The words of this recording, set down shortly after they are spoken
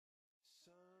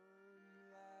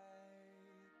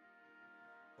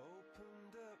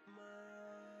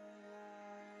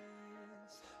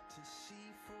to see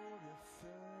for the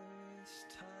first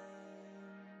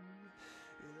time.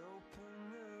 It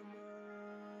opened them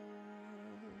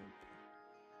up,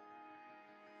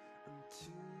 and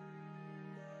tonight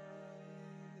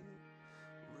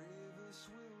rivers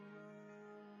will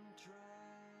run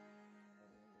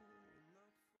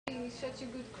dry. Such a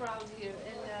good crowd here,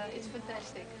 and it's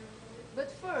fantastic. But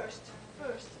first,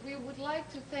 we would like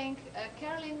to thank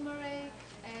Alenburg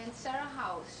and Sarah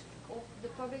House of the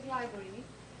Public Library,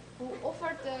 who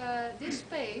offered this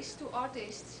space to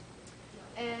artists,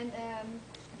 and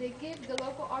they give the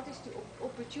local artists the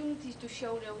opportunities to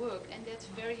show their work, and that's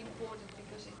very important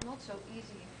because it's not so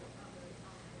easy.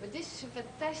 But this is a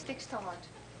fantastic start.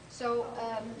 So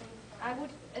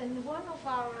and one of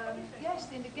our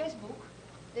guests in the guest book,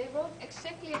 they wrote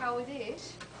exactly how it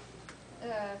is.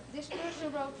 This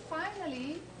person wrote,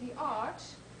 finally the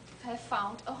arts have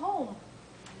found a home.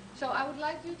 So I would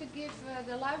like you to give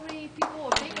the library people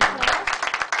a big applause.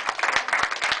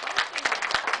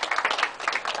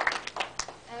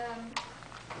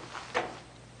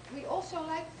 We also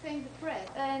like to thank the press.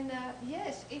 And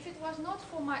yes, if it was not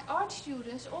for my art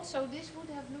students, also this would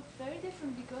have looked very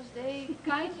different because they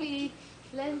kindly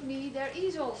lent me their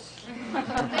easels. So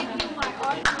thank you, my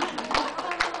art students.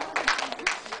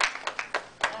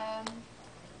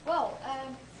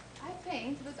 I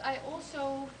paint, but I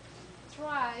also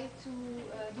try to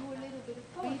do a little bit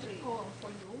of poetry poem for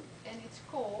you, and it's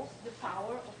called The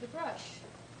Power of the Brush.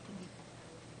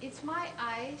 It's my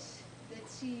eyes that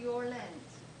see your land.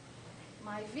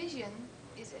 My vision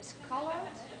is as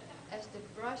colored as the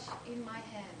brush in my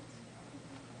hand.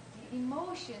 The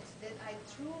emotions that I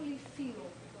truly feel,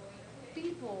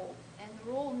 people and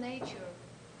raw nature,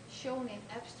 shown in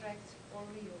abstract or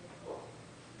real.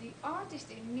 The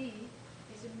artist in me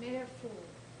is a mere fool,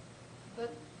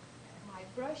 but my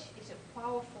brush is a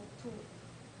powerful tool.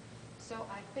 So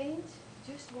I paint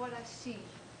just what I see.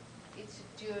 It's a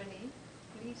journey.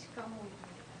 Please come with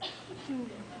me.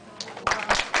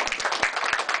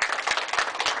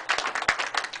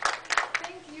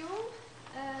 Thank you.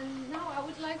 And now I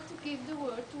would like to give the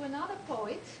word to another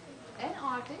poet and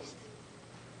artist,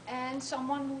 and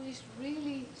someone who is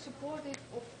really supportive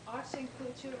of arts and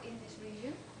culture in this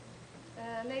region.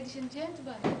 Ladies and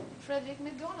gentlemen, Frederick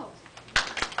McDonald.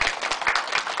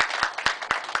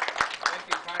 Thank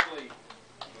you kindly,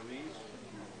 Louise,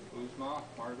 Uzma,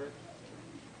 Margaret.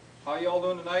 How are you all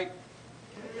doing tonight?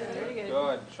 Very good.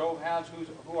 Good. Show of hands,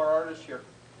 who are artists here?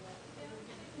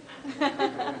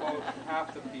 About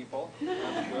half the people.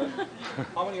 That's good.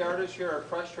 How many artists here are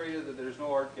frustrated that there's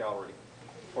no art gallery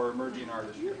for emerging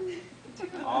artists here?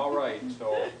 All right.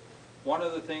 So one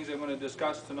of the things I'm going to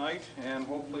discuss tonight, and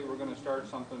hopefully we're going to start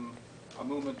a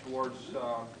movement towards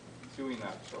doing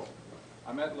that. So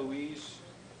I met Louise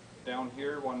down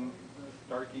here one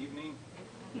dark evening.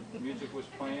 Music was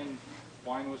playing,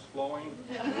 wine was flowing.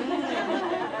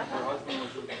 Her husband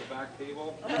was at the back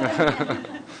table.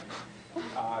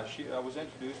 I was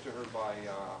introduced to her by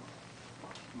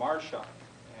Marcia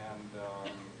and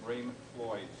Raymond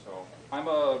Floyd. So I'm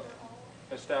a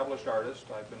established artist.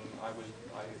 I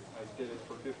did it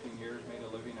for 15 years, made a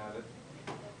living at it,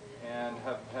 and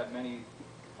have had many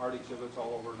art exhibits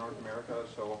all over North America.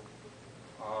 So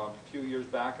a few years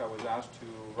back I was asked to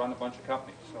run a bunch of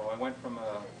companies. So I went from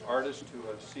an artist to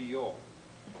a CEO.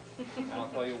 And I'll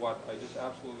tell you what, I just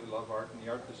absolutely love art, and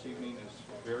the art this evening is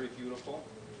very beautiful.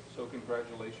 So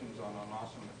congratulations on an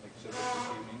awesome exhibit this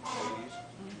evening, ladies.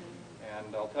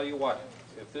 And I'll tell you what,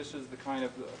 if this is the kind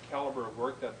of caliber of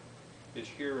work that is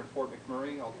here in Fort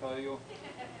McMurray, I'll tell you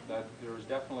that there is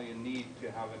definitely a need to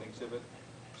have an exhibit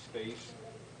space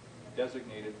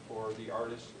designated for the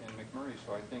artists in McMurray.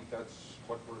 So I think that's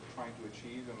what we're trying to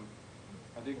achieve, and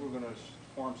I think we're going to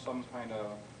form some kind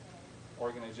of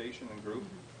organization and group.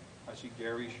 I see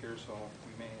Gary's here, so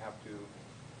we may have to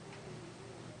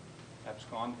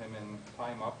abscond him and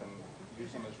tie him up and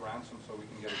use him as ransom so we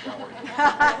can get a gallery.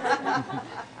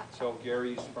 So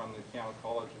Gary's from the Piano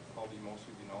College, probably most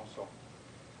of you know. So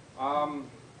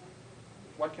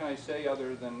what can I say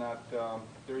other than that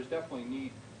there is definitely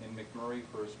need in McMurray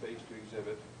for a space to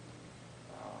exhibit.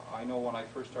 I know when I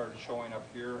first started showing up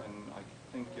here, and I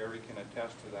think Gary can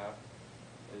attest to that,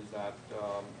 is that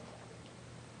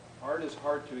art is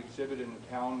hard to exhibit in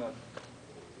a town that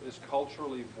is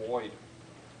culturally void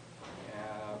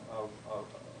of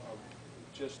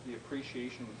just the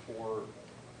appreciation for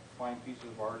fine pieces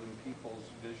of art and people's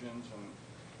visions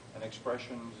and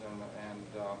expressions, and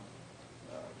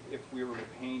if we were to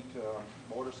paint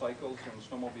motorcycles and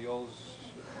snowmobiles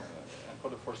and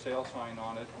put a for sale sign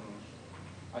on it, and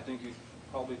I think you'd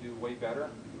probably do way better.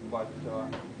 But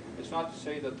it's not to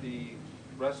say that the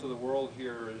rest of the world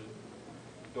here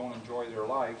don't enjoy their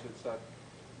lives. It's that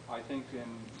I think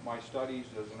in my studies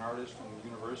as an artist in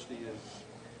university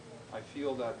I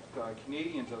feel that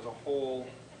Canadians as a whole,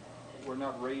 we're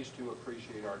not raised to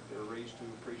appreciate art. They're raised to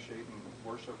appreciate and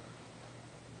worship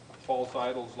false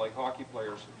idols like hockey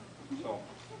players. So,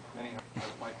 anyhow,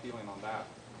 that's my feeling on that.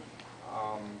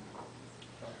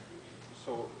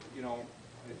 So, you know,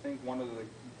 I think one of the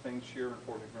things here in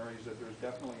Fort McMurray is that there's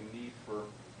definitely a need for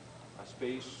a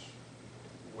space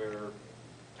where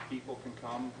people can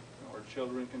come, or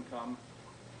children can come,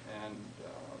 and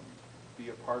be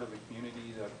a part of a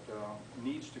community that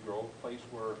needs to grow, a place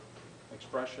where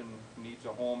expression needs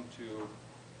a home to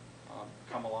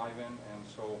come alive in. And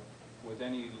so, with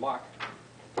any luck,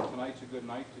 tonight's a good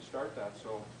night to start that.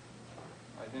 So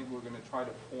I think we're going to try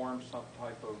to form some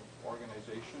type of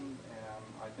organization, and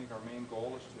I think our main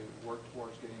goal is to work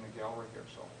towards getting a gallery here.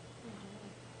 So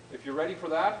if you're ready for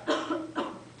that,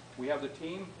 we have the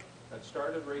team that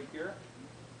started right here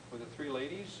with the three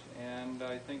ladies, and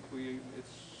I think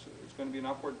it's going to be an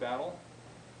upward battle,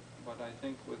 but I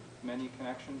think with many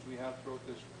connections we have throughout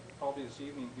this, probably this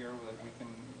evening here, that we can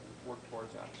work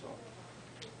towards that. So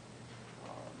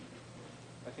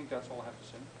I think that's all I have to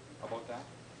say about that.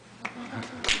 Thank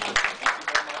you very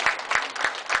much.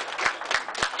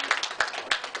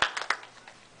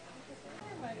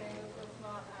 My name is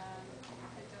Usma, and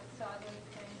I just started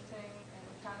painting in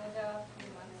Canada a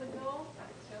few months ago.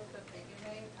 It's just the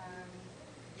beginning, and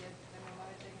yet I'm an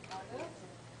emerging artist.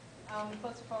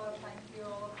 First of all, thank you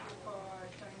all for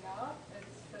showing up.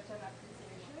 It's such an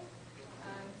appreciation.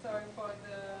 And sorry for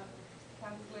the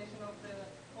cancellation of the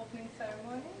opening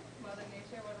ceremony. Mother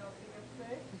Nature, what else you could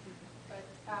say? But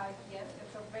yes,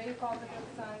 it's a very positive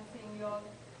sign seeing you all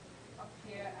up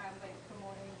here and like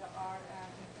promoting the art and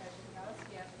encouraging us.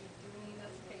 Yes, we do need a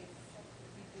space.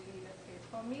 We do need a space.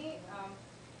 For me,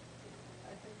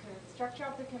 the structure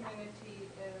of the community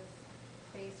is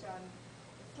based on,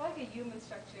 it's like a human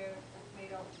structure made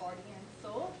of body and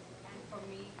soul. And for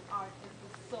me, art is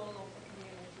the soul of the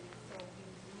community. So we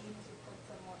need to put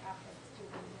some more efforts to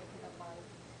make it alive.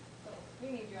 So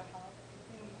we need your help.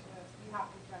 We have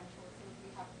to join forces. We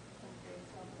have to put some things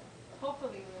on there.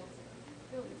 Hopefully we'll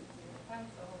see. I'm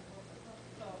so hopeful.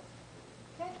 So,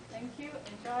 okay, thank you.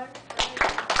 Enjoy.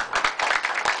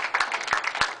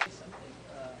 Something.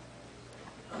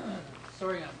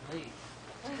 Sorry I'm late.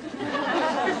 I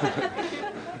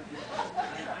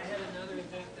had another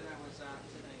event that I was at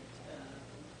tonight.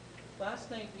 Last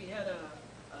night we had a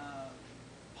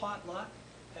potluck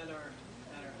at our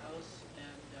house,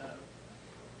 and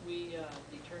we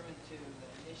determined to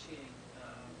initiate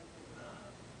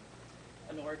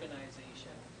an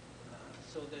organization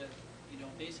so that, you know,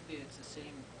 basically it's the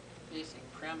same basic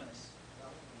premise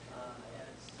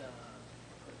as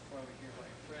put forward here by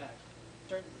Fred.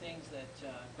 Certain things that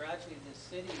gradually the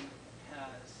city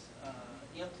has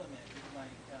implemented,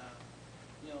 like,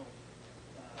 you know,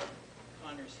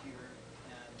 Connor's here,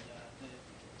 and the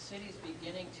city's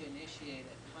beginning to initiate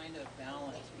a kind of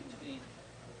balance between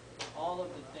all of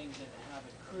the things that have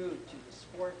accrued to the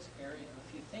sports area.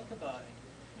 If you think about it,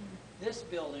 this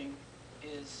building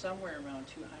is somewhere around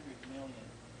 200 million.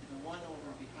 The one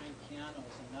over behind Piano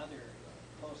is another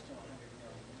close to 100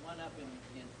 million. The one up in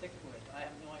Thickwood, I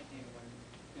have no idea what it's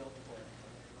built for.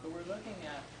 But we're looking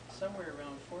at somewhere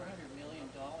around $400 million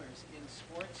in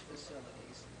sports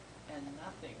facilities and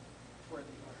nothing for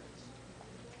the arts.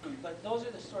 But those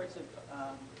are the sorts of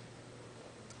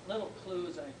little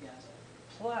clues, I guess.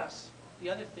 Plus, the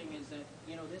other thing is that,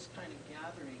 you know, this kind of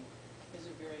gathering is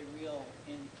a very real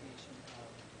indication of,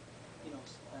 you know,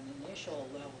 an initial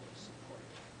level of support.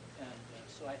 And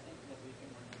so I think that we can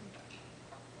work on that.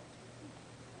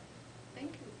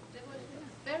 Thank you. That was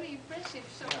very impressive.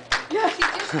 So yeah, she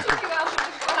just took you out of the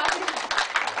crowd.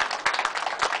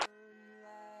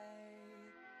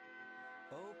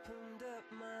 Opened up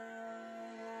my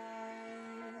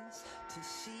eyes to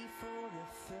see for the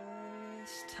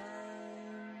first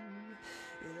time.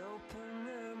 It opened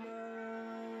them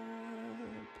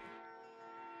up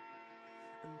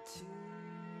until